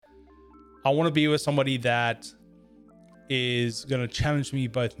I want to be with somebody that is going to challenge me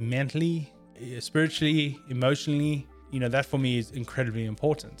both mentally, spiritually, emotionally. That for me is incredibly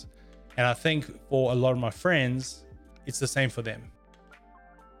important. And I think for a lot of my friends, it's the same for them.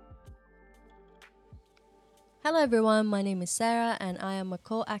 Hello everyone, my name is Sarah and I am a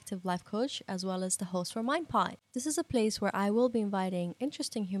co-active life coach as well as the host for MindPod. This is a place where I will be inviting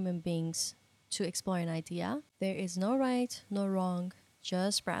interesting human beings to explore an idea. There is no right, no wrong,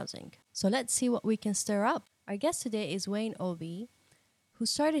 just browsing. So let's see what we can stir up. Our guest today is Wayne Obi, who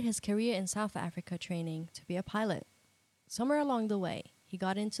started his career in South Africa training to be a pilot. Somewhere along the way, he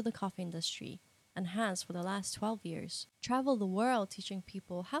got into the coffee industry and has, for the last 12 years, traveled the world teaching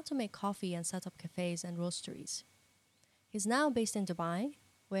people how to make coffee and set up cafes and roasteries. He's now based in Dubai,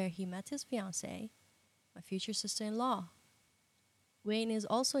 where he met his fiancée, my future sister-in-law. Wayne is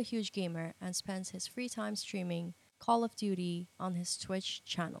also a huge gamer and spends his free time streaming Call of Duty on his Twitch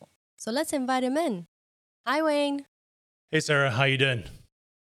channel. So let's invite him in. Hi, Wayne. Hey, Sarah, how you doing?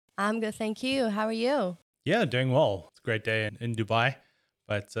 I'm good, thank you. How are you? Yeah, doing well. It's a great day in Dubai,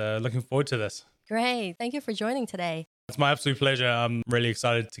 but looking forward to this. Great. Thank you for joining today. It's my absolute pleasure. I'm really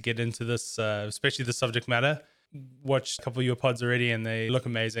excited to get into this, especially the subject matter. Watched a couple of your pods already and they look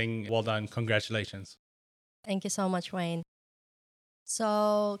amazing. Well done. Congratulations. Thank you so much, Wayne.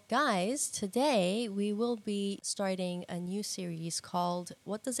 So, guys, today we will be starting a new series called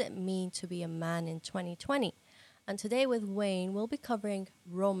What Does It Mean to Be a Man in 2020? And today with Wayne, we'll be covering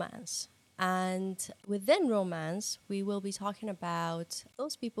romance. And within romance, we will be talking about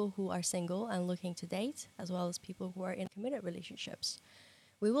those people who are single and looking to date, as well as people who are in committed relationships.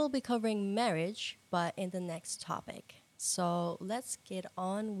 We will be covering marriage, but in the next topic. So let's get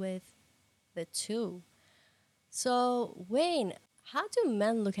on with the two. So, Wayne, how do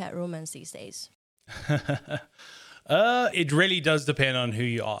men look at romance these days? It really does depend on who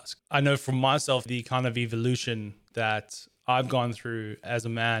you ask. I know for myself, the kind of evolution that I've gone through as a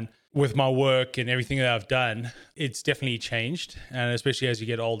man with my work and everything that I've done, it's definitely changed. And especially as you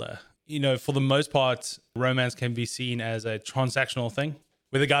get older, for the most part, romance can be seen as a transactional thing.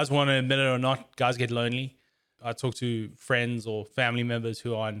 Whether guys want to admit it or not, guys get lonely. I talk to friends or family members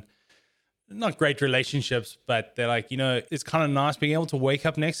who are in not great relationships, but they're like, it's kind of nice being able to wake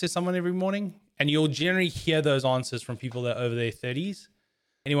up next to someone every morning. And you'll generally hear those answers from people that are over their 30s.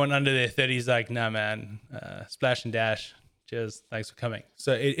 Anyone under their 30s like, nah, man, splash and dash. Cheers. Thanks for coming.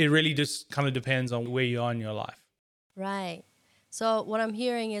 So it really just kind of depends on where you are in your life. Right. So what I'm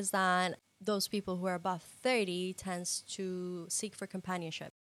hearing is that those people who are above 30 tends to seek for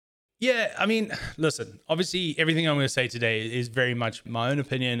companionship. Yeah, I mean, listen, obviously everything I'm going to say today is very much my own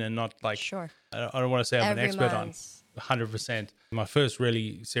opinion and not like, sure. I don't want to say I'm an expert on 100%. My first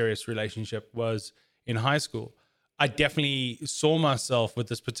really serious relationship was in high school. I definitely saw myself with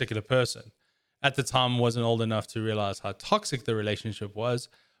this particular person. At the time, wasn't old enough to realize how toxic the relationship was,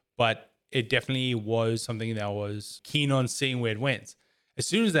 but it definitely was something that I was keen on seeing where it went. As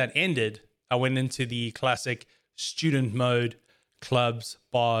soon as that ended, I went into the classic student mode, clubs,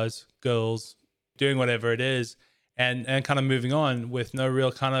 bars, girls, doing whatever it is, and kind of moving on with no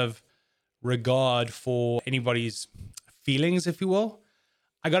real kind of regard for anybody's feelings, if you will.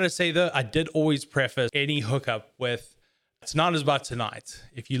 I got to say, though, I did always preface any hookup with, it's not about tonight.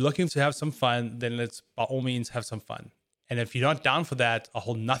 If you're looking to have some fun, then let's by all means have some fun. And if you're not down for that, I'll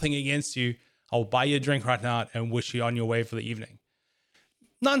hold nothing against you. I'll buy you a drink right now and wish you on your way for the evening.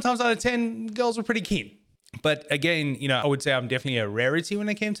 9 times out of 10, girls were pretty keen. But again, I would say I'm definitely a rarity when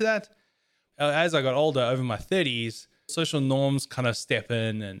it came to that. As I got older, over my 30s, social norms kind of step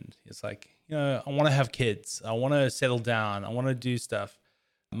in and it's like, I want to have kids. I want to settle down. I want to do stuff.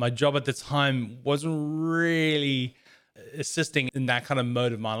 My job at the time wasn't really assisting in that kind of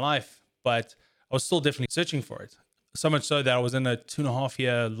mode of my life, but I was still definitely searching for it. So much so that I was in a 2.5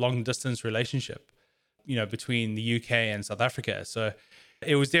 year long distance relationship, between the UK and South Africa. So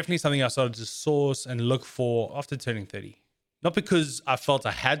it was definitely something I started to source and look for after turning 30. Not because I felt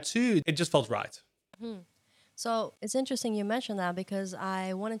I had to, it just felt right. So it's interesting you mentioned that because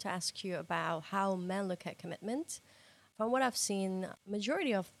I wanted to ask you about how men look at commitment. From what I've seen,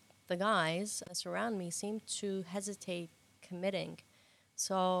 majority of the guys around me seem to hesitate committing.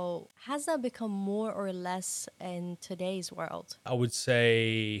 So has that become more or less in today's world? I would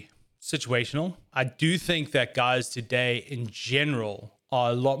say situational. I do think that guys today in general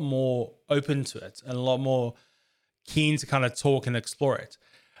are a lot more open to it and a lot more keen to kind of talk and explore it.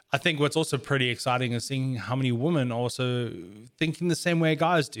 I think what's also pretty exciting is seeing how many women are also thinking the same way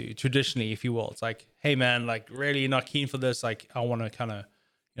guys do traditionally, if you will. It's like, hey man, like really not keen for this. Like I want to kind of,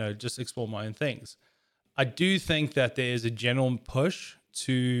 just explore my own things. I do think that there is a general push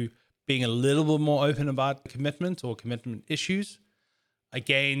to being a little bit more open about commitment or commitment issues.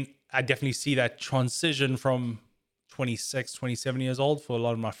 Again, I definitely see that transition from 26, 27 years old for a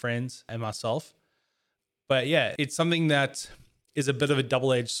lot of my friends and myself. But yeah, it's something that is a bit of a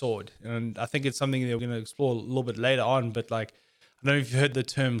double-edged sword. And I think it's something that we're going to explore a little bit later on. But like, I don't know if you've heard the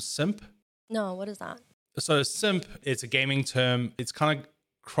term simp. No, what is that? So simp, it's a gaming term. It's kind of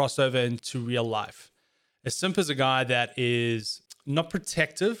crossed over into real life. A simp is a guy that is not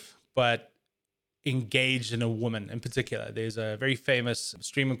protective, but engaged in a woman in particular. There's a very famous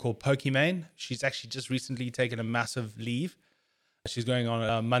streamer called Pokimane. She's actually just recently taken a massive leave. She's going on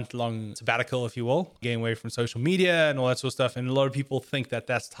a month-long sabbatical, if you will, getting away from social media and all that sort of stuff. And a lot of people think that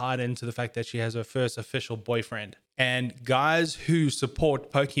that's tied into the fact that she has her first official boyfriend. And guys who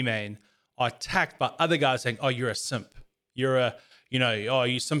support Pokimane are attacked by other guys saying, oh, you're a simp. You're a, oh,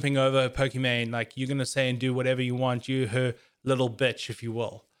 you're simping over Pokimane. Like, you're going to say and do whatever you want. You're her little bitch, if you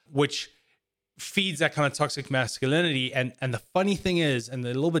will, which feeds that kind of toxic masculinity. And the funny thing is, and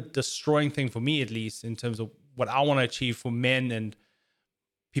the little bit destroying thing for me, at least in terms of what I want to achieve for men and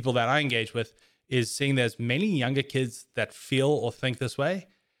people that I engage with, is seeing there's many younger kids that feel or think this way.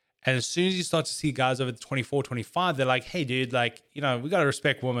 And as soon as you start to see guys over 24, 25, they're like, hey, dude, like, we got to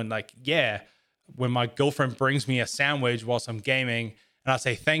respect women. Like, yeah, when my girlfriend brings me a sandwich whilst I'm gaming and I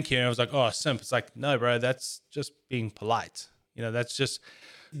say thank you, and I was like, oh, simp. It's like, no, bro, that's just being polite. That's just,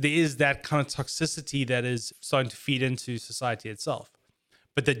 there is that kind of toxicity that is starting to feed into society itself.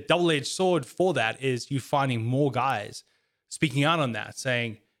 But the double-edged sword for that is you finding more guys speaking out on that,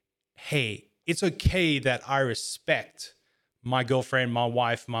 saying, hey, it's okay that I respect my girlfriend, my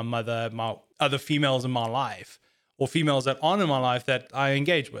wife, my mother, my other females in my life, or females that aren't in my life that I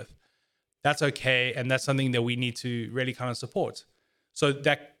engage with. That's okay. And that's something that we need to really kind of support. So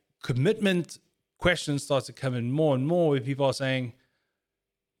that commitment question starts to come in more and more, where people are saying,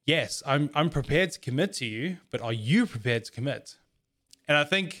 yes, I'm prepared to commit to you, but are you prepared to commit? And I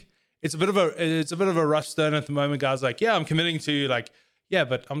think it's a bit of a rough stone at the moment. Guys like, yeah, I'm committing to you. Like, yeah,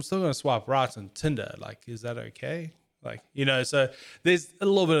 but I'm still going to swipe right on Tinder. Like, is that okay? Like, so there's a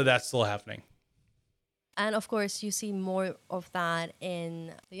little bit of that still happening. And of course, you see more of that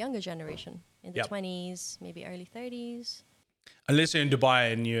in the younger generation, in the 20s, maybe early 30s. Unless you're in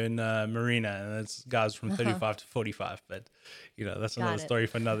Dubai and you're in Marina, and it's guys from 35 to 45. But, that's another story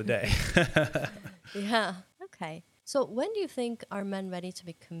for another day. Yeah. Okay. So when do you think are men ready to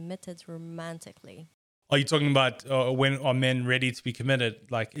be committed romantically? Are you talking about when are men ready to be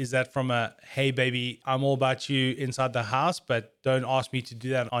committed? Like, is that from a, hey, baby, I'm all about you inside the house, but don't ask me to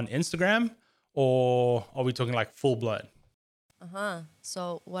do that on Instagram? Or are we talking like full blown?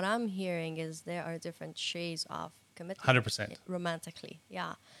 So what I'm hearing is there are different shades of commitment. 100%. Romantically.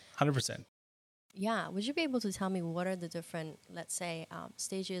 Yeah. 100%. Yeah. Would you be able to tell me what are the different, let's say,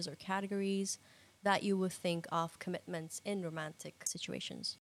 stages or categories that you would think of commitments in romantic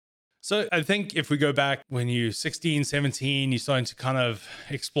situations? So I think if we go back when you're 16, 17, you're starting to kind of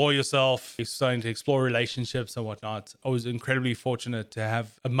explore yourself, you're starting to explore relationships and whatnot. I was incredibly fortunate to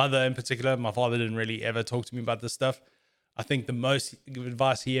have a mother in particular. My father didn't really ever talk to me about this stuff. I think the most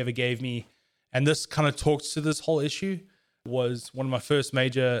advice he ever gave me, and this kind of talks to this whole issue, was one of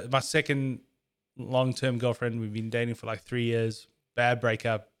my second long-term girlfriend. We've been dating for like 3 years, bad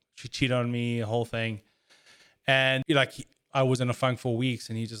breakup. She cheated on me, the whole thing. And I was in a funk for weeks,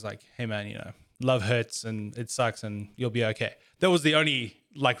 and he's just like, hey man, love hurts and it sucks and you'll be okay. That was the only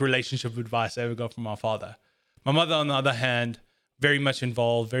relationship advice I ever got from my father. My mother, on the other hand, very much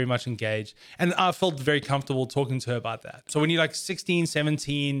involved, very much engaged. And I felt very comfortable talking to her about that. So when you're 16,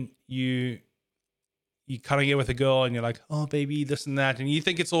 17, you kind of get with a girl and you're like, oh baby, this and that. And you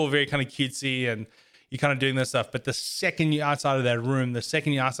think it's all very kind of cutesy and you're kind of doing this stuff. But the second you're outside of that room, the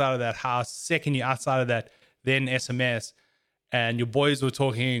second you're outside of that house, the second you're outside of that then SMS, and your boys were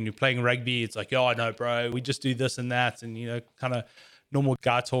talking and you're playing rugby, it's like, oh, I know, bro, we just do this and that. And, kind of normal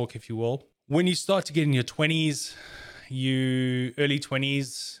guy talk, if you will. When you start to get in your 20s, early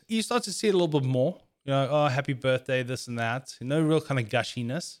 20s, you start to see it a little bit more. Oh, happy birthday, this and that. No real kind of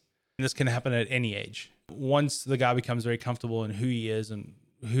gushiness. And this can happen at any age. Once the guy becomes very comfortable in who he is and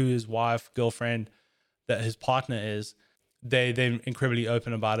who his wife, girlfriend, that his partner is, they're incredibly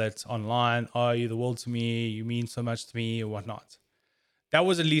open about it online. Oh, you're the world to me. You mean so much to me or whatnot. That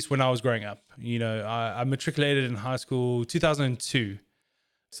was at least when I was growing up. I matriculated in high school 2002.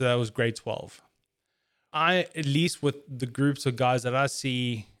 So that was grade 12. At least with the groups of guys that I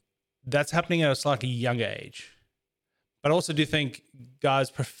see, that's happening at a slightly younger age. But I also do think guys'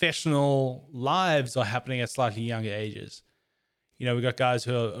 professional lives are happening at slightly younger ages. We got guys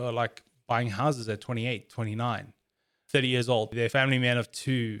who are buying houses at 28, 29. 30 years old. They're family man of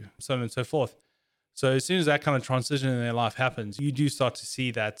two, so on and so forth. So as soon as that kind of transition in their life happens, you do start to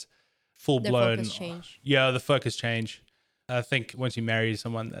see that full-blown focus change. Yeah, the focus change. I think once you marry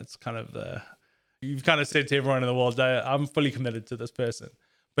someone, that's kind of you've kind of said to everyone in the world, I'm fully committed to this person.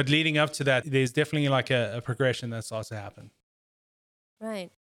 But leading up to that, there's definitely like a progression that starts to happen.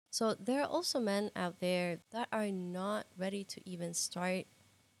 Right. So there are also men out there that are not ready to even start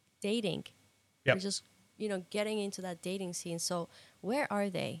dating. Yep. They're just, getting into that dating scene. So where are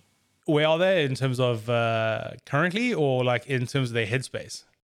they? Where are they in terms of currently, or like in terms of their headspace?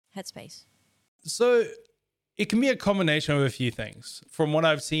 Headspace. So it can be a combination of a few things. From what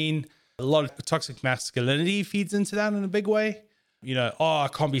I've seen, a lot of toxic masculinity feeds into that in a big way. I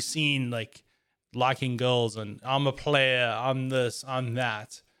can't be seen like liking girls and I'm a player, I'm this, I'm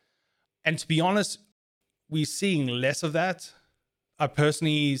that. And to be honest, we're seeing less of that. I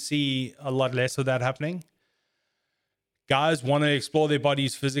personally see a lot less of that happening. Guys want to explore their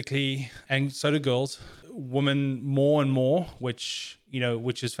bodies physically, and so do girls. Women more and more, which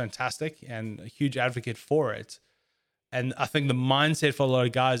is fantastic, and a huge advocate for it. And I think the mindset for a lot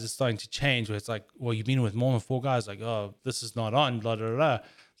of guys is starting to change, where it's like, well, you've been with more than 4 guys, like, oh, this is not on, blah, blah, blah.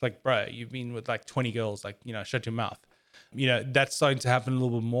 It's like, bro, you've been with like 20 girls, like, shut your mouth. That's starting to happen a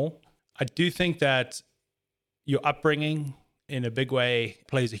little bit more. I do think that your upbringing in a big way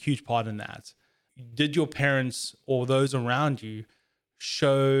plays a huge part in that. Did your parents or those around you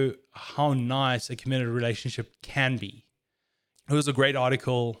show how nice a committed relationship can be? It was a great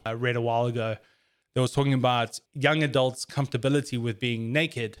article I read a while ago that was talking about young adults' comfortability with being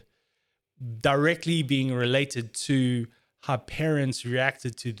naked directly being related to how parents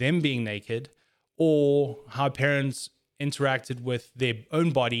reacted to them being naked, or how parents interacted with their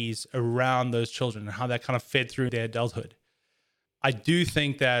own bodies around those children and how that kind of fed through their adulthood. I do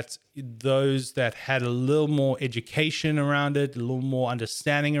think that those that had a little more education around it, a little more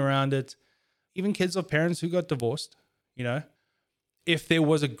understanding around it, even kids of parents who got divorced, if there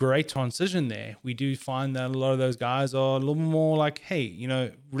was a great transition there, we do find that a lot of those guys are a little more like,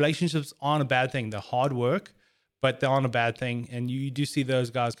 hey, relationships aren't a bad thing. They're hard work, but they aren't a bad thing. And you do see those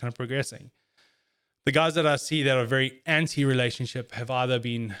guys kind of progressing. The guys that I see that are very anti-relationship have either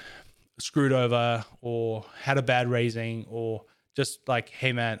been screwed over or had a bad raising, or just like,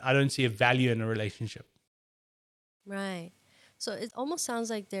 hey man, I don't see a value in a relationship. Right. So it almost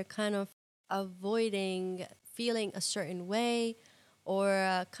sounds like they're kind of avoiding feeling a certain way,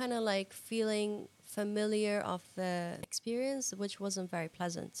 or kind of like feeling familiar of the experience, which wasn't very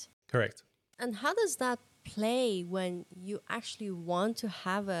pleasant. Correct. And how does that play when you actually want to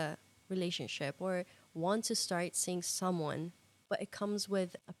have a relationship or want to start seeing someone, but it comes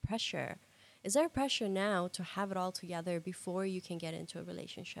with a pressure? Is there a pressure now to have it all together before you can get into a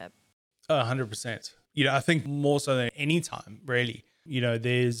relationship? 100%. I think more so than any time, really.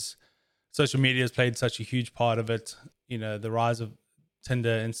 There's social media has played such a huge part of it. The rise of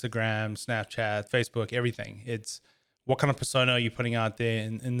Tinder, Instagram, Snapchat, Facebook, everything. It's what kind of persona are you putting out there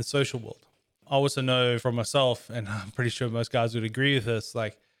in the social world? I also know from myself, and I'm pretty sure most guys would agree with this,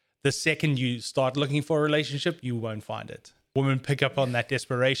 like the second you start looking for a relationship, you won't find it. Women pick up on that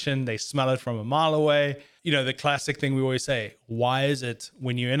desperation. They smell it from a mile away. The classic thing we always say, why is it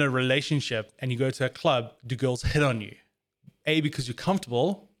when you're in a relationship and you go to a club, do girls hit on you? A, because you're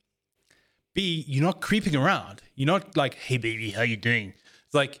comfortable. B, you're not creeping around. You're not like, hey baby, how you doing?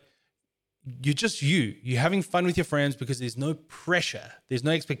 It's like, you're just you. You're having fun with your friends because there's no pressure. There's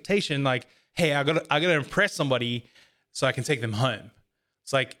no expectation like, hey, I gotta impress somebody so I can take them home.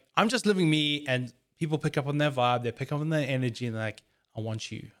 It's like, I'm just living me, and people pick up on their vibe, they pick up on their energy, and they're like, I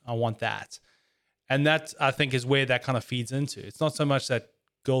want you, I want that. And that, I think, is where that kind of feeds into. It's not so much that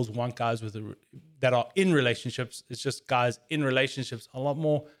girls want guys that are in relationships. It's just guys in relationships are a lot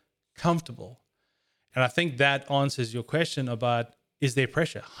more comfortable. And I think that answers your question about, is there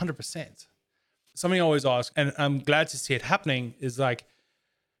pressure? 100%. Something I always ask, and I'm glad to see it happening, is like,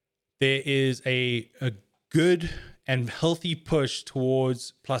 there is a good and healthy push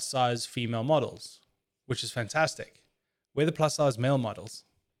towards plus size female models, which is fantastic. Where the plus size male models,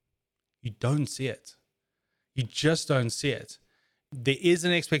 you don't see it. You just don't see it. There is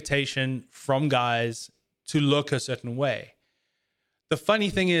an expectation from guys to look a certain way. The funny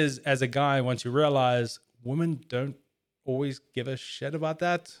thing is, as a guy, once you realize women don't always give a shit about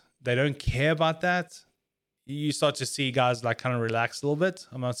that, they don't care about that, you start to see guys like kind of relax a little bit.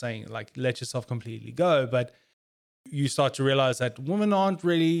 I'm not saying like let yourself completely go, but you start to realize that women aren't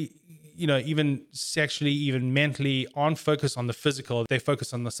really, even sexually, even mentally, aren't focused on the physical. They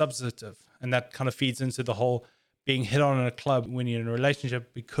focus on the substantive. And that kind of feeds into the whole being hit on in a club when you're in a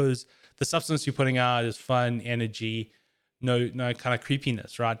relationship, because the substance you're putting out is fun, energy, no kind of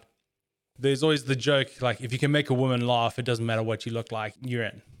creepiness, right? There's always the joke, like if you can make a woman laugh, it doesn't matter what you look like, you're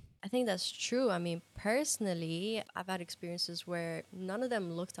in. I think that's true. I mean, personally, I've had experiences where none of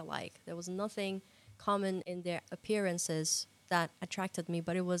them looked alike. There was nothing common in their appearances that attracted me,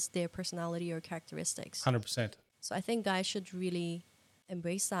 but it was their personality or characteristics. 100%. So I think guys should really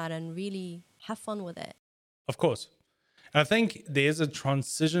embrace that and really have fun with it. Of course. And I think there's a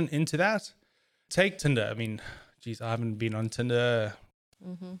transition into that. Take Tinder. I mean, geez, I haven't been on Tinder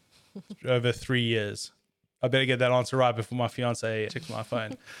over 3 years. I better get that answer right before my fiance checks my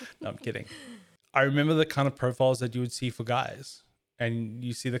phone. No, I'm kidding. I remember the kind of profiles that you would see for guys, and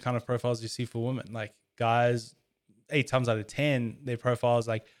you see the kind of profiles you see for women. Like guys, 8 times out of 10, their profiles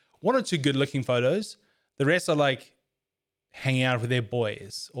like 1 or 2 good looking photos. The rest are like hanging out with their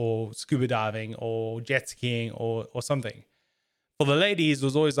boys or scuba diving or jet skiing or something. For the ladies, it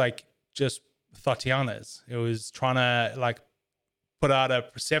was always like just Tatianas. It was trying to like put out a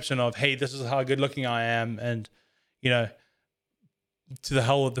perception of, hey, this is how good looking I am. And, you know, to the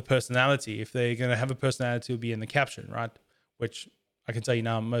hell with the personality. If they're going to have a personality, it'll be in the caption, right? Which I can tell you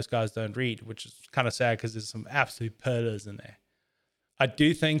now, most guys don't read, which is kind of sad because there's some absolute perlers in there. I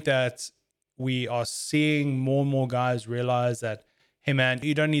do think that we are seeing more and more guys realize that, hey man,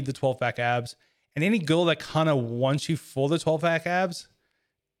 you don't need the 12-pack abs. And any girl that kind of wants you for the 12-pack abs,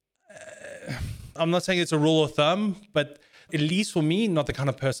 I'm not saying it's a rule of thumb, but at least for me, not the kind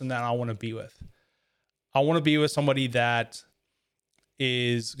of person that I want to be with. I want to be with somebody that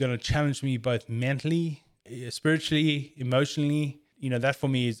is going to challenge me both mentally, spiritually, emotionally. You know, that for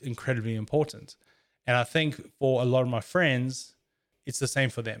me is incredibly important. And I think for a lot of my friends, it's the same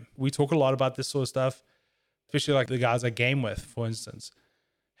for them. We talk a lot about this sort of stuff, especially like the guys I game with, for instance.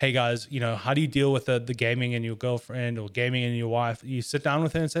 Hey guys, you know, how do you deal with the gaming in your girlfriend or gaming in your wife? You sit down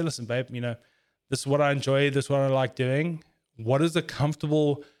with her and say, listen, babe, you know, this is what I enjoy. This is what I like doing. What is a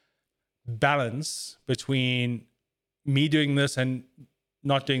comfortable balance between me doing this and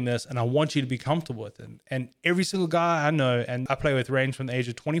not doing this? And I want you to be comfortable with it. And every single guy I know, and I play with range from the age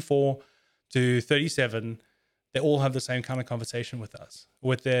of 24 to 37, they all have the same kind of conversation with us,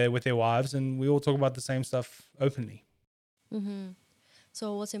 with their wives, and we all talk about the same stuff openly. Mm-hmm.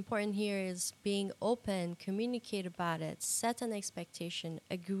 So what's important here is being open, communicate about it, set an expectation,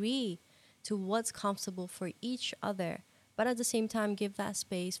 agree to what's comfortable for each other, but at the same time, give that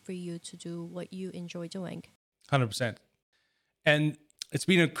space for you to do what you enjoy doing. 100%. And it's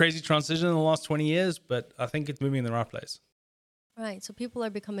been a crazy transition in the last 20 years, but I think it's moving in the right place. Right. So people are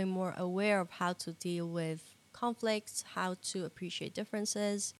becoming more aware of how to deal with conflicts, how to appreciate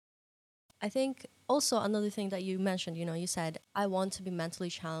differences. I think also another thing that you mentioned, you know, you said, I want to be mentally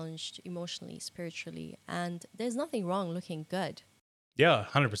challenged, emotionally, spiritually, and there's nothing wrong looking good. Yeah,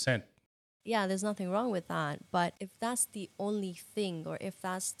 100%. Yeah, there's nothing wrong with that. But if that's the only thing, or if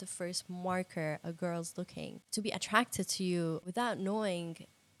that's the first marker a girl's looking to be attracted to you without knowing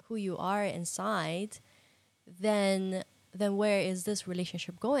who you are inside, then where is this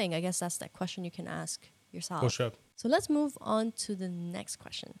relationship going? I guess that's that question you can ask yourself. For sure. So let's move on to the next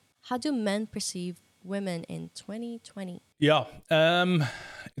question. How do men perceive women in 2020? Yeah,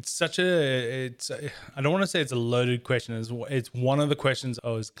 it's I don't want to say it's a loaded question. It's one of the questions I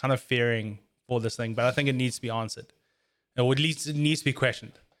was kind of fearing for this thing, but I think it needs to be answered. Or at least it needs to be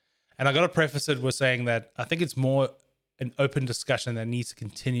questioned. And I got to preface it with saying that I think it's more an open discussion that needs to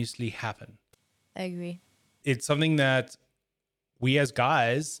continuously happen. I agree. It's something that we as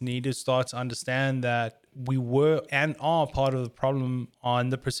guys need to start to understand that we were and are part of the problem on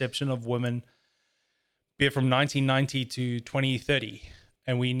the perception of women, be it from 1990 to 2030.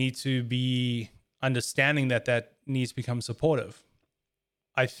 And we need to be understanding that needs to become supportive.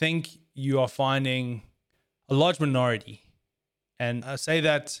 I think you are finding a large minority, and I say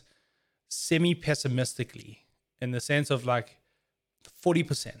that semi-pessimistically, in the sense of like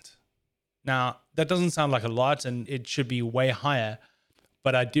 40%. Now, that doesn't sound like a lot, and it should be way higher,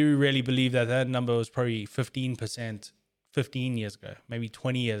 but I do really believe that number was probably 15% 15 years ago, maybe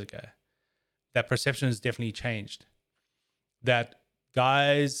 20 years ago. That perception has definitely changed. That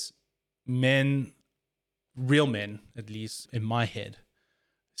guys, men, real men, at least in my head,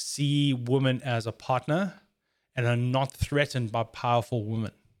 see women as a partner and are not threatened by powerful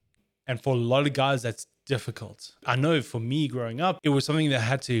women. And for a lot of guys, that's difficult. I know for me growing up, it was something that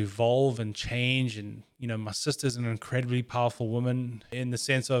had to evolve and change. And, you know, my sister's an incredibly powerful woman in the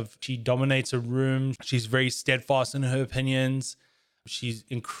sense of she dominates a room. She's very steadfast in her opinions. She's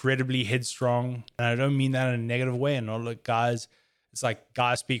incredibly headstrong. And I don't mean that in a negative way. And all look, guys, it's like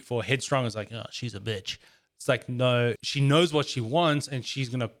guys speak for headstrong. It's like, oh, she's a bitch. It's like, no, she knows what she wants and she's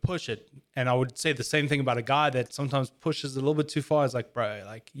going to push it. And I would say the same thing about a guy that sometimes pushes a little bit too far. It's like, bro,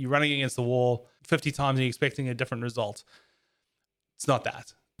 like you're running against the wall 50 times and you're expecting a different result. It's not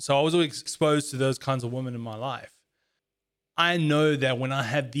that. So I was always exposed to those kinds of women in my life. I know that when I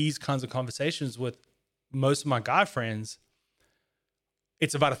have these kinds of conversations with most of my guy friends,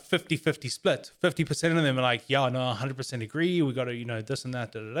 it's about a 50-50 split. 50% of them are like, yeah, no, 100% agree. We got to, this and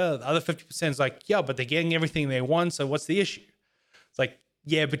that, da, da, da. The other 50% is like, yeah, but they're getting everything they want. So what's the issue? It's like,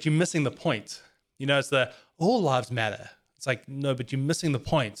 yeah, but you're missing the point. It's the all lives matter. It's like, no, but you're missing the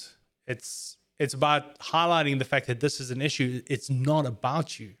point. It's about highlighting the fact that this is an issue. It's not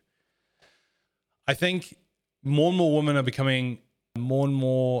about you. I think more and more women are becoming more and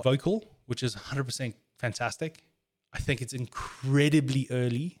more vocal, which is 100% fantastic. I think it's incredibly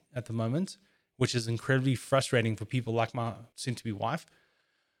early at the moment, which is incredibly frustrating for people like my soon-to-be wife.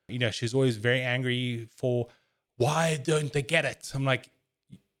 She's always very angry for why don't they get it? I'm like,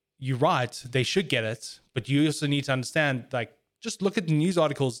 you're right, they should get it, but you also need to understand, like, just look at the news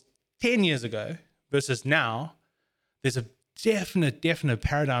articles 10 years ago versus now. There's a definite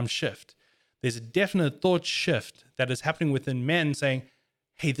paradigm shift. There's a definite thought shift that is happening within men saying,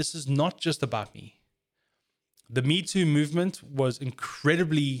 hey, this is not just about me. The Me Too movement was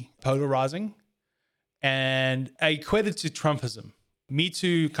incredibly polarizing, and I equate it to Trumpism. Me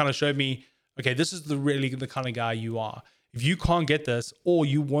Too kind of showed me, okay, this is the kind of guy you are. If you can't get this, or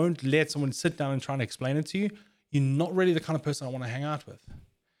you won't let someone sit down and try and explain it to you, you're not really the kind of person I want to hang out with.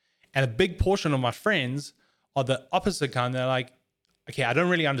 And a big portion of my friends are the opposite kind. They're like, okay, I don't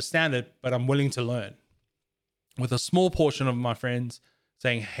really understand it, but I'm willing to learn. With a small portion of my friends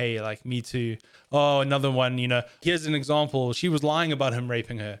saying, hey, like, me too. Oh, another one, here's an example. She was lying about him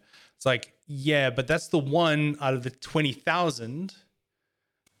raping her. It's like, yeah, but that's the one out of the 20,000.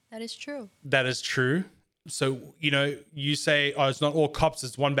 That is true. That is true. So, you say, oh, it's not all cops,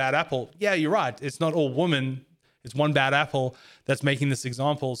 it's one bad apple. Yeah, you're right. It's not all women. It's one bad apple that's making this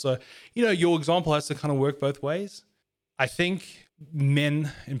example. So, your example has to kind of work both ways. I think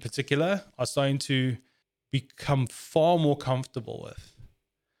men in particular are starting to become far more comfortable with,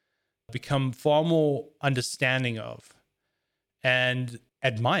 become far more understanding of, and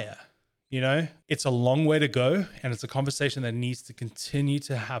admire. It's a long way to go, and it's a conversation that needs to continue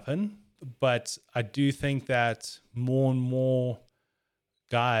to happen. But I do think that more and more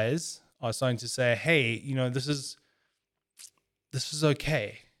guys are starting to say, hey, this is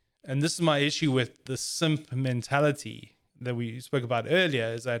okay. And this is my issue with the simp mentality that we spoke about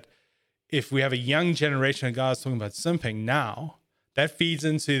earlier, is that if we have a young generation of guys talking about simping now, that feeds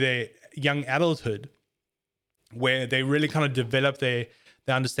into their young adulthood, where they really kind of develop their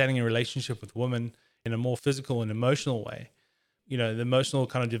understanding and relationship with women in a more physical and emotional way. The emotional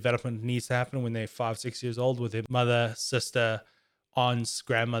kind of development needs to happen when they're 5-6 years old with their mother, sister, aunts,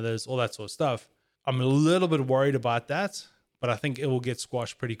 grandmothers, all that sort of stuff. I'm a little bit worried about that, but I think it will get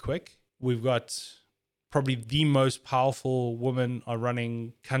squashed pretty quick. We've got probably the most powerful woman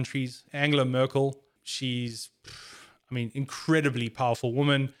running countries, Angela Merkel. She's, incredibly powerful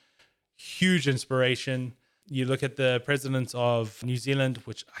woman, huge inspiration. You look at the president of New Zealand,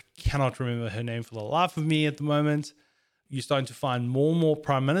 which I cannot remember her name for the life of me at the moment. You're starting to find more and more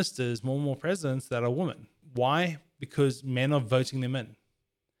prime ministers, more and more presidents that are women. Why? Because men are voting them in.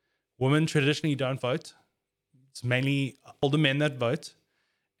 Women traditionally don't vote. It's mainly older men that vote.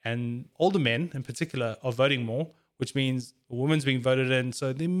 And older men in particular are voting more, which means a woman's being voted in.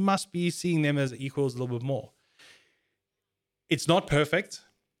 So they must be seeing them as equals a little bit more. It's not perfect.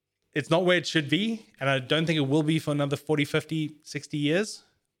 It's not where it should be. And I don't think it will be for another 40, 50, 60 years.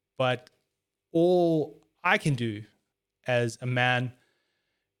 But all I can do as a man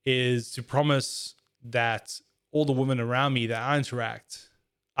is to promise that all the women around me that I interact,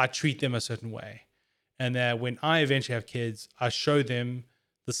 I treat them a certain way. And that when I eventually have kids, I show them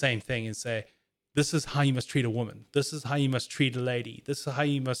the same thing and say, this is how you must treat a woman. This is how you must treat a lady. This is how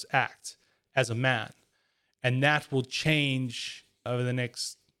you must act as a man. And that will change over the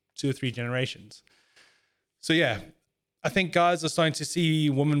next 2 or 3 generations. So yeah, I think guys are starting to see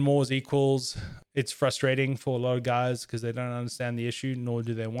women more as equals. It's frustrating for a lot of guys because they don't understand the issue, nor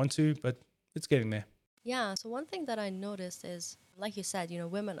do they want to, but it's getting there. Yeah, so one thing that I noticed is, like you said,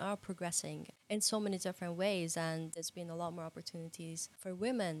 women are progressing in so many different ways, and there's been a lot more opportunities for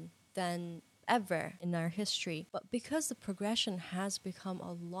women than ever in our history. But because the progression has become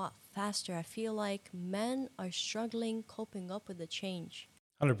a lot faster, I feel like men are struggling coping up with the change.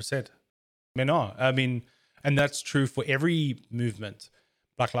 100%. Men are. And that's true for every movement.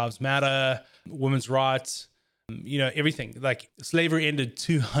 Black Lives Matter, women's rights, everything. Like slavery ended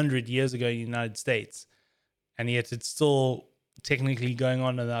 200 years ago in the United States. and yet it's still technically going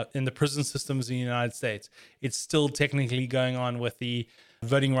on in the prison systems in the United States. It's still technically going on with the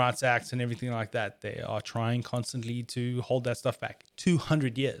Voting Rights Act and everything like that. They are trying constantly to hold that stuff back.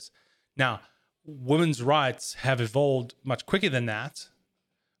 200 years. Now, women's rights have evolved much quicker than that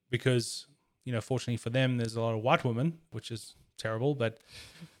because, fortunately for them, there's a lot of white women, which is terrible. But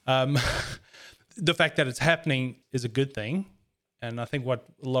the fact that it's happening is a good thing. And I think what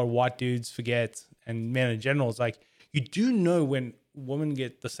a lot of white dudes forget, and men in general, is like, you do know when women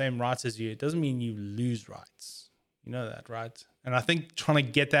get the same rights as you, it doesn't mean you lose rights. You know that, right? And I think trying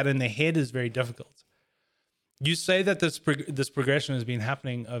to get that in their head is very difficult. You say that this progression has been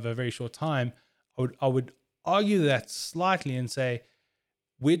happening over a very short time. I would argue that slightly and say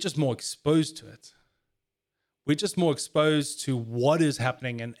we're just more exposed to it. We're just more exposed to what is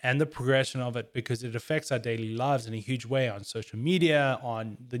happening and the progression of it because it affects our daily lives in a huge way on social media,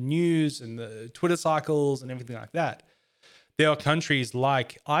 on the news and the Twitter cycles and everything like that. There are countries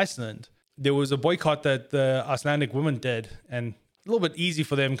like Iceland. There was a boycott that the Icelandic women did, and a little bit easy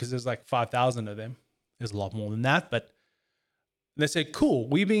for them because there's like 5,000 of them. There's a lot more than that, but they said, cool,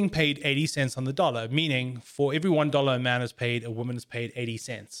 we're being paid 80 cents on the dollar, meaning for every $1 a man is paid, a woman is paid 80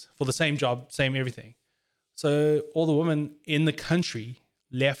 cents for the same job, same everything. So all the women in the country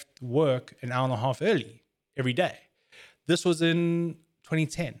left work an hour and a half early every day. This was in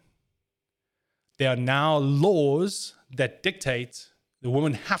 2010. There are now laws that dictate the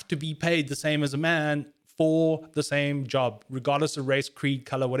women have to be paid the same as a man for the same job, regardless of race, creed,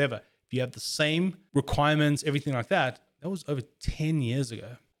 color, whatever. If you have the same requirements, everything like that, that was over 10 years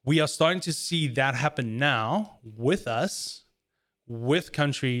ago. We are starting to see that happen now with us, with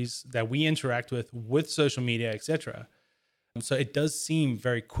countries that we interact with social media, etc. So it does seem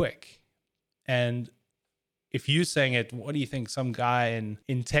very quick. And if you're saying it, what do you think some guy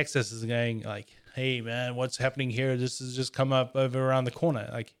in Texas is going like, hey man, what's happening here? This has just come up over around the corner.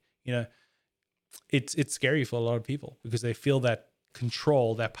 Like, it's scary for a lot of people because they feel that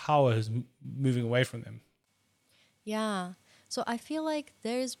control, that power is moving away from them. Yeah. So I feel like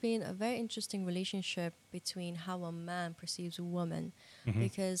there's been a very interesting relationship between how a man perceives a woman,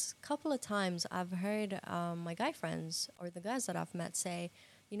 because a couple of times I've heard my guy friends or the guys that I've met say,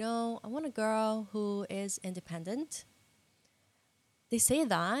 I want a girl who is independent. They say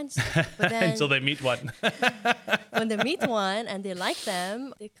that, but then until they meet one. when they meet one and they like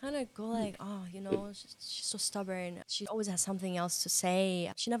them, they kind of go like, oh, she's so stubborn. She always has something else to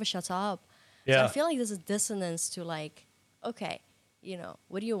say. She never shuts up. Yeah. So I feel like there's a dissonance to like, okay,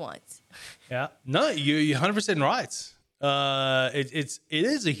 what do you want? Yeah. No, you're 100% right. It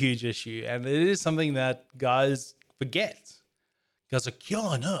is a huge issue, and it is something that guys forget. Guys are like,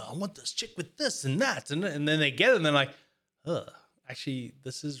 yo, no, I want this chick with this and that. And then they get it and they're like, actually,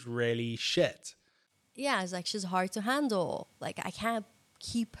 this is really shit. Yeah, it's like she's hard to handle. Like, I can't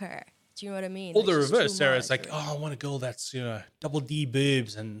keep her. Do you know what I mean? Or the reverse, Sarah. It's like, I want a girl that's, double D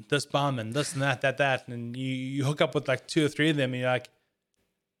boobs and this bum and this and that. And you hook up with like 2 or 3 of them and you're like,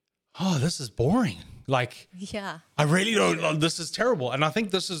 oh, this is boring. Like, yeah, I really don't, this is terrible. And I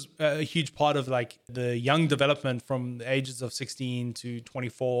think this is a huge part of like the young development from the ages of 16 to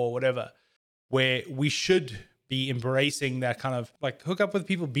 24, whatever, where we should be embracing that kind of like hook up with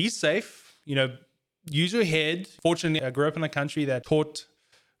people, be safe, use your head. Fortunately, I grew up in a country that taught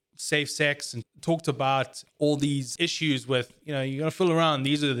safe sex and talked about all these issues with, you're going to fool around.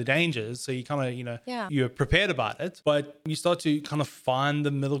 These are the dangers. So you kind of, you're prepared about it, but you start to kind of find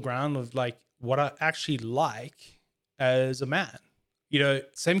the middle ground of like what I actually like as a man.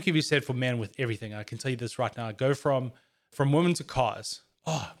 Same can be said for men with everything. I can tell you this right now. I go from women to cars.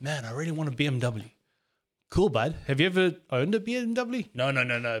 Oh man, I really want a BMW. Cool, bud. Have you ever owned a BMW? No.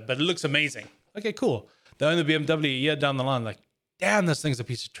 But it looks amazing. Okay, cool. They own the BMW a year down the line. Like, damn, this thing's a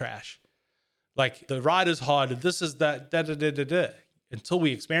piece of trash. Like, the ride is hard. This is that, da. Until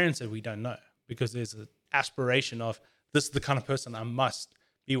we experience it, we don't know. Because there's an aspiration of, this is the kind of person I must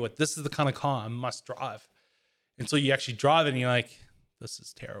be with. This is the kind of car I must drive. Until you actually drive it and you're like, this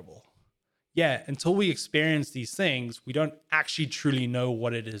is terrible. Yeah, until we experience these things, we don't actually truly know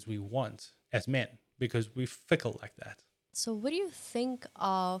what it is we want as men. Because we're fickle like that. So what do you think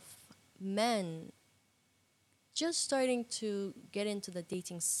of men just starting to get into the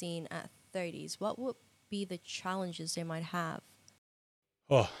dating scene at 30s? What would be the challenges they might have?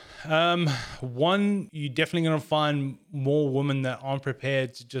 One, you're definitely going to find more women that aren't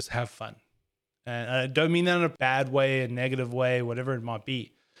prepared to just have fun. And I don't mean that in a bad way, a negative way, whatever it might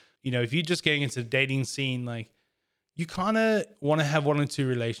be. If you're just getting into the dating scene, like, you kind of want to have 1 or 2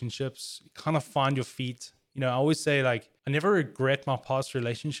 relationships, kind of find your feet. I always say, like, I never regret my past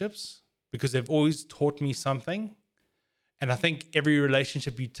relationships. because they've always taught me something. And I think every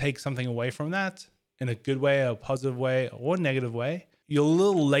relationship, you take something away from that in a good way, a positive way, or a negative way. You're a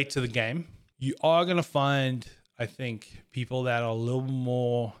little late to the game. You are going to find, I think, people that are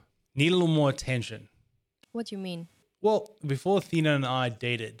need a little more attention. What do you mean? Well, before Athena and I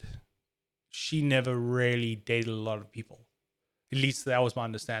dated, she never really dated a lot of people. At least that was my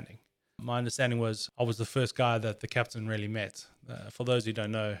understanding. My understanding was I was the first guy that the captain really met. For those who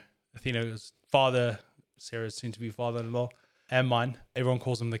don't know, Athena's father, Sarah's soon-to-be father-in-law, and mine, everyone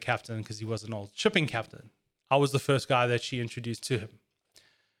calls him the captain because he was an old shipping captain. I was the first guy that she introduced to him.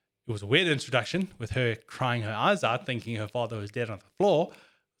 It was a weird introduction with her crying her eyes out, thinking her father was dead on the floor.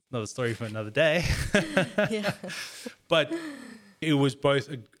 Another story for another day. Yeah. But it was both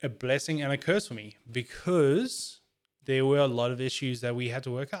a blessing and a curse for me because there were a lot of issues that we had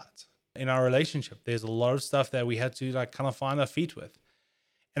to work out in our relationship. There's a lot of stuff that we had to kind of find our feet with.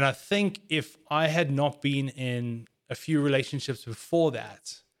 And I think if I had not been in a few relationships before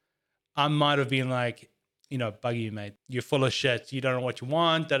that, I might have been like, bugger you, mate. You're full of shit. You don't know what you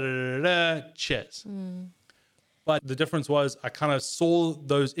want. Da da da da. Cheers. But the difference was I kind of saw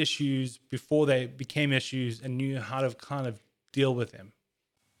those issues before they became issues and knew how to kind of deal with them.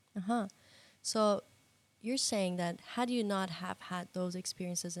 So you're saying that had you not have had those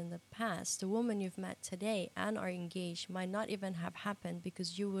experiences in the past, the woman you've met today and are engaged might not even have happened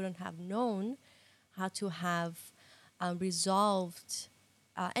because you wouldn't have known how to have resolved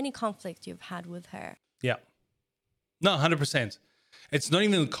any conflict you've had with her. Yeah. No, 100%. It's not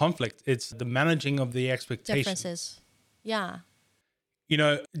even the conflict. It's the managing of the expectations. Differences. Yeah.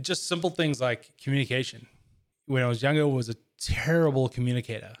 Just simple things like communication. When I was younger, I was a terrible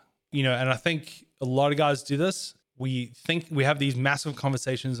communicator. And I think a lot of guys do this. We think we have these massive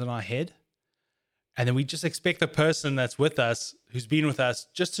conversations in our head, and then we just expect the person that's with us, who's been with us,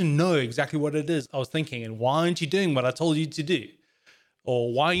 just to know exactly what it is I was thinking and why aren't you doing what I told you to do?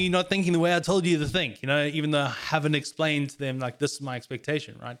 Or why are you not thinking the way I told you to think? Even though I haven't explained to them, like, this is my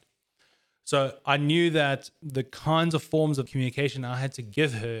expectation, right? So I knew that the kinds of forms of communication I had to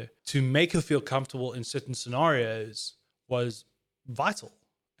give her to make her feel comfortable in certain scenarios was vital.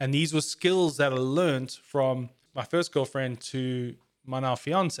 And these were skills that I learned from my first girlfriend to my now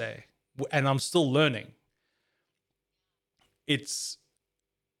fiance, and I'm still learning. It's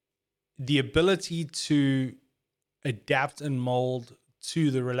the ability to adapt and mold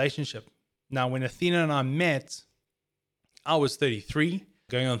to the relationship. Now, when Athena and I met, I was 33,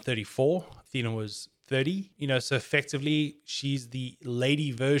 going on 34. Athena was 30. So effectively, she's the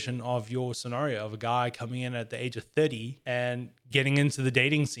lady version of your scenario of a guy coming in at the age of 30 and getting into the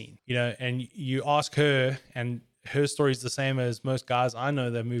dating scene. And you ask her, and her story is the same as most guys I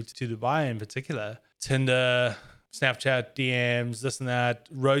know that moved to Dubai in particular. Tinder, Snapchat, DMs, this and that,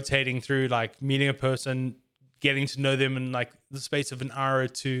 rotating through, like, meeting a person, getting to know them in like the space of an hour or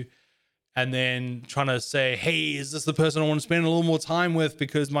two, and then trying to say, hey, is this the person I want to spend a little more time with?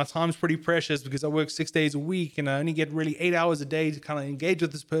 Because my time's pretty precious because I work 6 days a week and I only get really 8 hours a day to kind of engage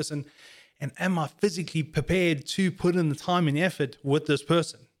with this person. And am I physically prepared to put in the time and effort with this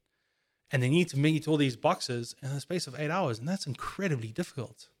person? And they need to meet all these boxes in the space of 8 hours. And that's incredibly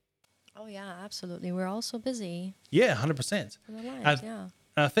difficult. Oh, yeah, absolutely. We're all so busy. Yeah, 100%. Yeah.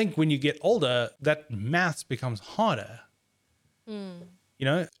 And I think when you get older, that maths becomes harder.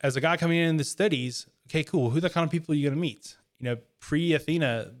 As a guy coming in his 30s, okay, cool. Who are the kind of people you're going to meet?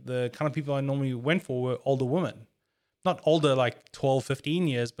 Pre-Athena, the kind of people I normally went for were older women. Not older like 12, 15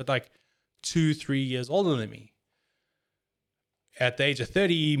 years, but like 2-3 years older than me. At the age of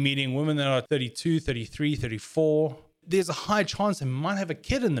 30, meeting women that are 32, 33, 34, there's a high chance they might have a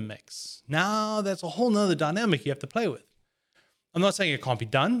kid in the mix. Now that's a whole nother dynamic you have to play with. I'm not saying it can't be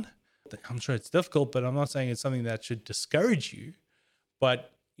done. I'm sure it's difficult, but I'm not saying it's something that should discourage you.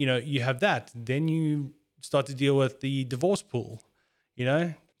 But, you have that. Then you start to deal with the divorce pool.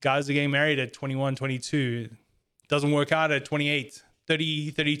 Guys are getting married at 21, 22. Doesn't work out at 28,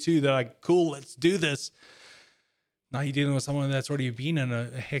 30, 32. They're like, cool, let's do this. Now you're dealing with someone that's already been in a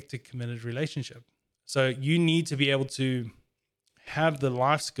hectic, committed relationship. So you need to be able to have the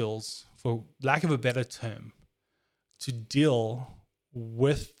life skills, for lack of a better term, to deal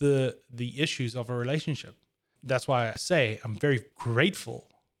with the issues of a relationship. That's why I say I'm very grateful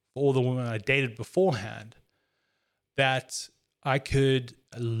for all the women I dated beforehand, that I could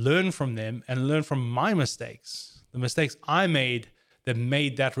learn from them and learn from my mistakes, the mistakes I made that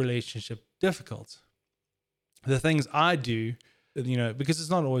made that relationship difficult. The things I do, because it's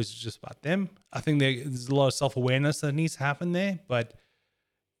not always just about them. I think there's a lot of self-awareness that needs to happen there, but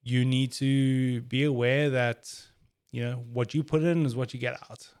you need to be aware that what you put in is what you get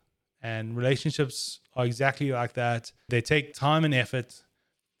out. And relationships are exactly like that. They take time and effort,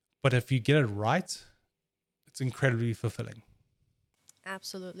 but if you get it right, it's incredibly fulfilling.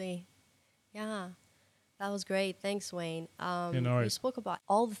 Absolutely. Yeah, that was great. Thanks, Wayne. No You worries. spoke about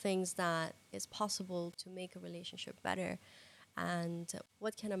all the things that is possible to make a relationship better, and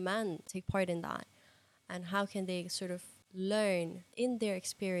what can a man take part in that, and how can they sort of learn in their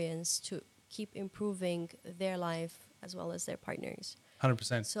experience to keep improving their life as well as their partners.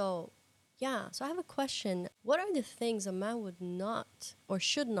 100%. So, yeah, so I have a question. What are the things a man would not or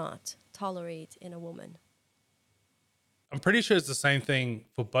should not tolerate in a woman? I'm pretty sure it's the same thing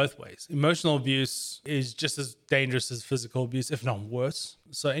for both ways. Emotional abuse is just as dangerous as physical abuse, if not worse.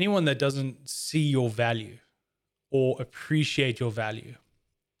 So anyone that doesn't see your value or appreciate your value.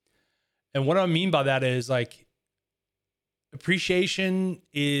 And what I mean by that is like appreciation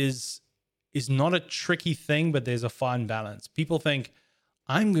is not a tricky thing, but there's a fine balance. People think,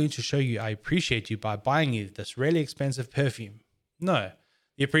 I'm going to show you I appreciate you by buying you this really expensive perfume. No,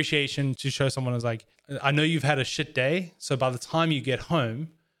 the appreciation to show someone is like, I know you've had a shit day. So by the time you get home,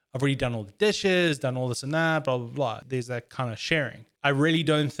 I've already done all the dishes, done all this and that, blah, blah, blah. There's that kind of sharing. I really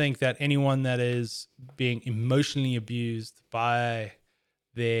don't think that anyone that is being emotionally abused by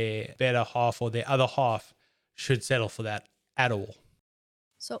their better half or their other half should settle for that at all.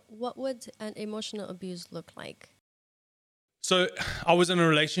 So, what would an emotional abuse look like? So I was in a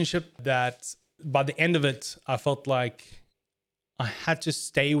relationship that by the end of it, I felt like I had to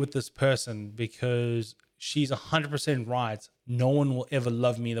stay with this person because she's 100% right. No one will ever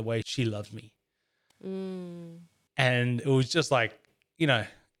love me the way she loves me. And it was just like,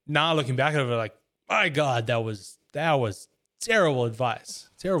 now looking back at it, like, my God, that was terrible advice,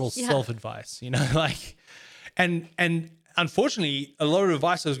 terrible self-advice, like, and unfortunately, a lot of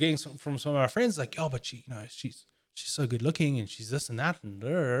advice I was getting from some of my friends, like, oh, but she's so good looking and she's this and that.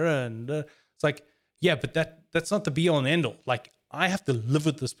 And it's like, yeah, but that's not the be all and end all. Like, I have to live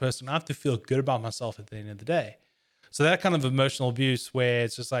with this person. I have to feel good about myself at the end of the day. So that kind of emotional abuse where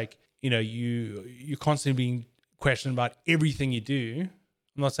it's just like, you're constantly being questioned about everything you do.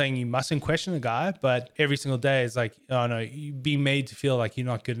 I'm not saying you mustn't question a guy, but every single day is like, oh no, you being made to feel like you're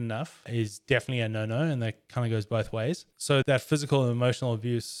not good enough is definitely a no-no. And that kind of goes both ways. So that physical and emotional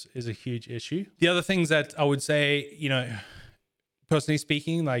abuse is a huge issue. The other things that I would say, personally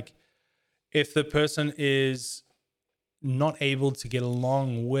speaking, like if the person is not able to get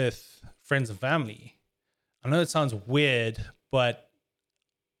along with friends and family, I know it sounds weird, but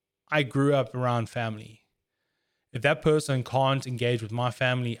I grew up around family. If that person can't engage with my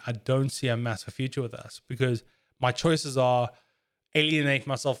family, I don't see a massive future with us because my choices are alienate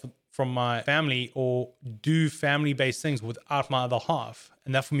myself from my family or do family-based things without my other half.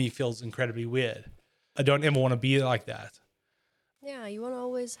 And that for me feels incredibly weird. I don't ever want to be like that. Yeah, you want to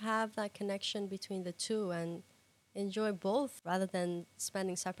always have that connection between the two and enjoy both rather than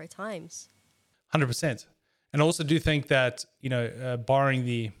spending separate times. 100%. And I also do think that, borrowing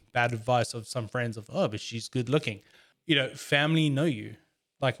the bad advice of some friends of, oh, but she's good looking. Family know you.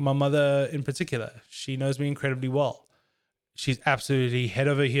 Like my mother in particular, she knows me incredibly well. She's absolutely head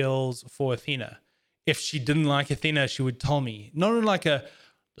over heels for Athena. If she didn't like Athena, she would tell me. Not in like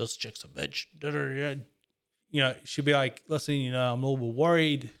this chick's a bitch. She'd be like, listen, I'm a little bit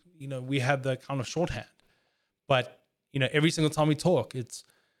worried. We have the kind of shorthand. But, every single time we talk, it's,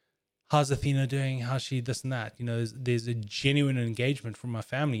 how's Athena doing? How's she this and that? There's a genuine engagement from my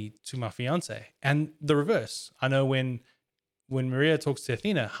family to my fiance, and the reverse. I know when Maria talks to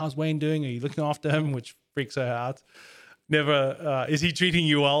Athena, how's Wayne doing? Are you looking after him? Which freaks her out. Never, is he treating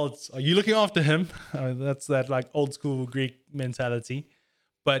you well? It's, are you looking after him? That's that like old school Greek mentality.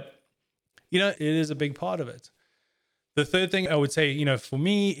 But, it is a big part of it. The third thing I would say, for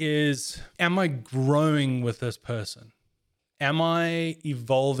me is, am I growing with this person? Am I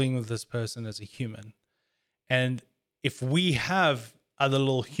evolving with this person as a human? And if we have other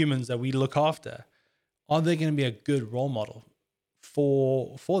little humans that we look after, are they going to be a good role model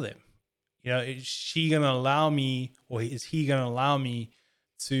for them? Is she going to allow me, or is he going to allow me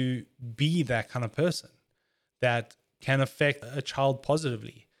to be that kind of person that can affect a child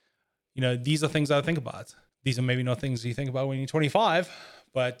positively? These are things I think about. These are maybe not things you think about when you're 25,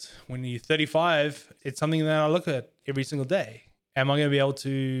 but when you're 35, it's something that I look at every single day. Am I going to be able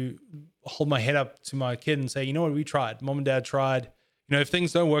to hold my head up to my kid and say, you know what, we tried. Mom and dad tried. If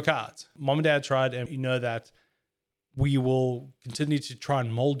things don't work out, mom and dad tried, and that we will continue to try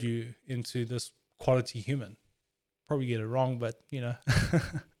and mold you into this quality human. Probably get it wrong, but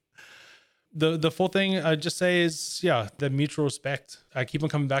The fourth thing I just say is, the mutual respect. I keep on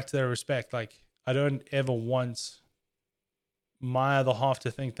coming back to that respect. Like, I don't ever want my other half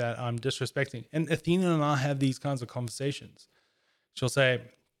to think that I'm disrespecting. And Athena and I have these kinds of conversations. She'll say,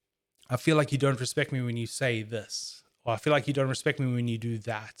 I feel like you don't respect me when you say this, or I feel like you don't respect me when you do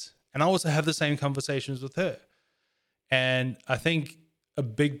that. And I also have the same conversations with her. And I think a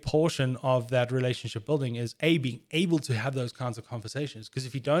big portion of that relationship building is being able to have those kinds of conversations. Because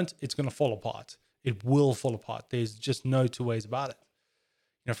if you don't, it's going to fall apart. It will fall apart. There's just no two ways about it.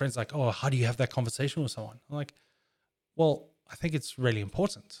 Friends like, oh, how do you have that conversation with someone? I'm like, well, I think it's really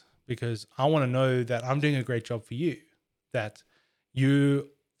important because I want to know that I'm doing a great job for you, that you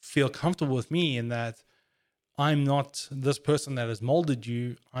feel comfortable with me, and that I'm not this person that has molded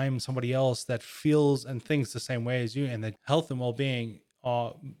you. I'm somebody else that feels and thinks the same way as you, and that health and well-being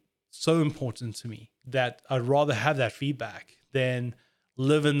are so important to me that I'd rather have that feedback than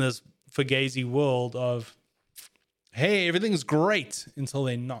live in this fugazi world of, hey, everything's great until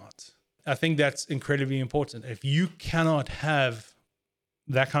they're not. I think that's incredibly important. If you cannot have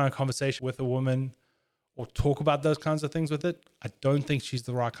that kind of conversation with a woman or talk about those kinds of things with it, I don't think she's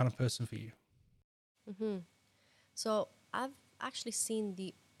the right kind of person for you. Mm-hmm. So I've actually seen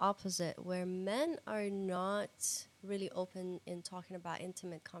the opposite, where men are not really open in talking about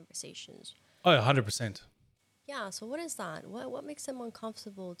intimate conversations. Oh, 100%. Yeah, so what is that? What makes them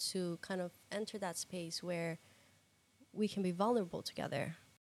uncomfortable to kind of enter that space where we can be vulnerable together?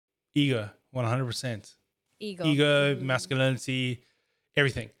 Ego, 100%. Ego, masculinity,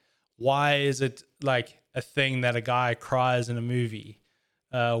 everything. Why is it like a thing that a guy cries in a movie?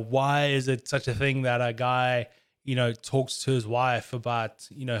 Why is it such a thing that a guy, talks to his wife about,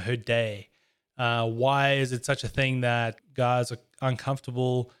 her day? Why is it such a thing that guys are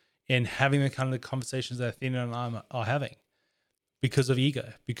uncomfortable in having the kind of conversations that Athena and I are having? Because of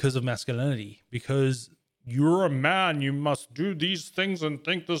ego, because of masculinity, because you're a man, you must do these things and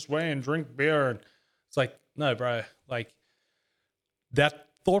think this way and drink beer. And it's like, no, bro, like that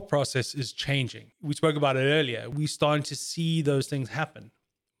thought process is changing. We spoke about it earlier. We're starting to see those things happen.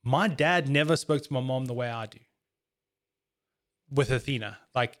 My dad never spoke to my mom the way I do with Athena.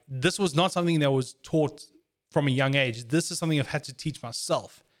 Like, this was not something that was taught from a young age. This is something I've had to teach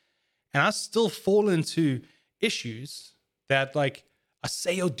myself. And I still fall into issues that, like, I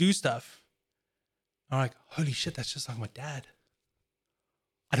say or do stuff. I'm like, holy shit, that's just like my dad.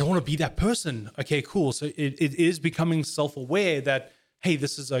 I don't want to be that person. Okay, cool. So it is becoming self-aware that, hey,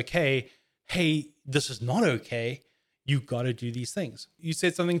 this is okay. Hey, this is not okay. You got to do these things. You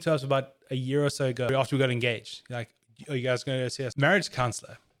said something to us about a year or so ago after we got engaged. You're like, are you guys going to go see a marriage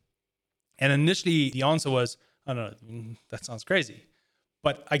counselor? And initially the answer was, I don't know, that sounds crazy.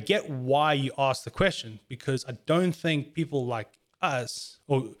 But I get why you asked the question, because I don't think people like us,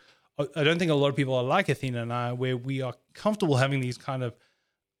 or I don't think a lot of people are like Athena and I, where we are comfortable having these kind of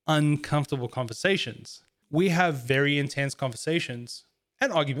uncomfortable conversations. We have very intense conversations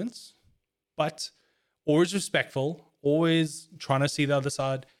and arguments, but always respectful, always trying to see the other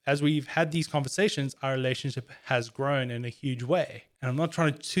side. As we've had these conversations, our relationship has grown in a huge way. And I'm not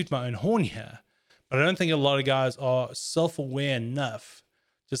trying to toot my own horn here, but I don't think a lot of guys are self-aware enough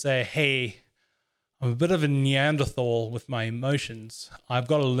to say, hey, I'm a bit of a Neanderthal with my emotions. I've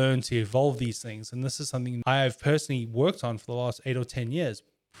got to learn to evolve these things. And this is something I have personally worked on for the last 8 or 10 years,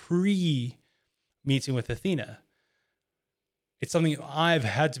 pre-meeting with Athena. It's something I've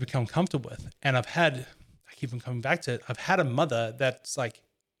had to become comfortable with. And I keep on coming back to it. I've had a mother that's like,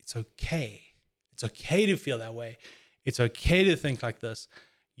 it's okay. It's okay to feel that way. It's okay to think like this.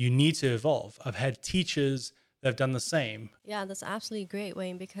 You need to evolve. I've had teachers that have done the same. Yeah, that's absolutely great,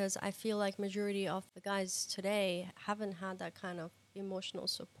 Wayne, because I feel like majority of the guys today haven't had that kind of emotional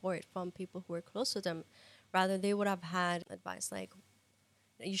support from people who are close to them. Rather, they would have had advice like,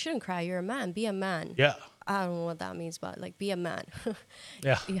 you shouldn't cry, you're a man, be a man. Yeah. I don't know what that means, but like, be a man.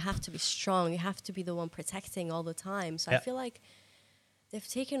 Yeah. You have to be strong. You have to be the one protecting all the time. So yeah. I feel like they've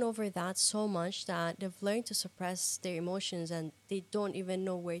taken over that so much that they've learned to suppress their emotions and they don't even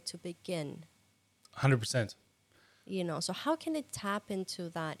know where to begin. 100%. So how can they tap into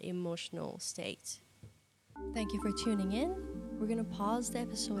that emotional state? Thank you for tuning in. We're going to pause the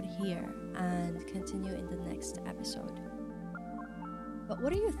episode here and continue in the next episode. But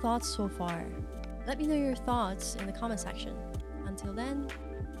what are your thoughts so far? Let me know your thoughts in the comment section. Until then,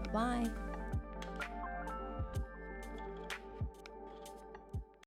 bye-bye.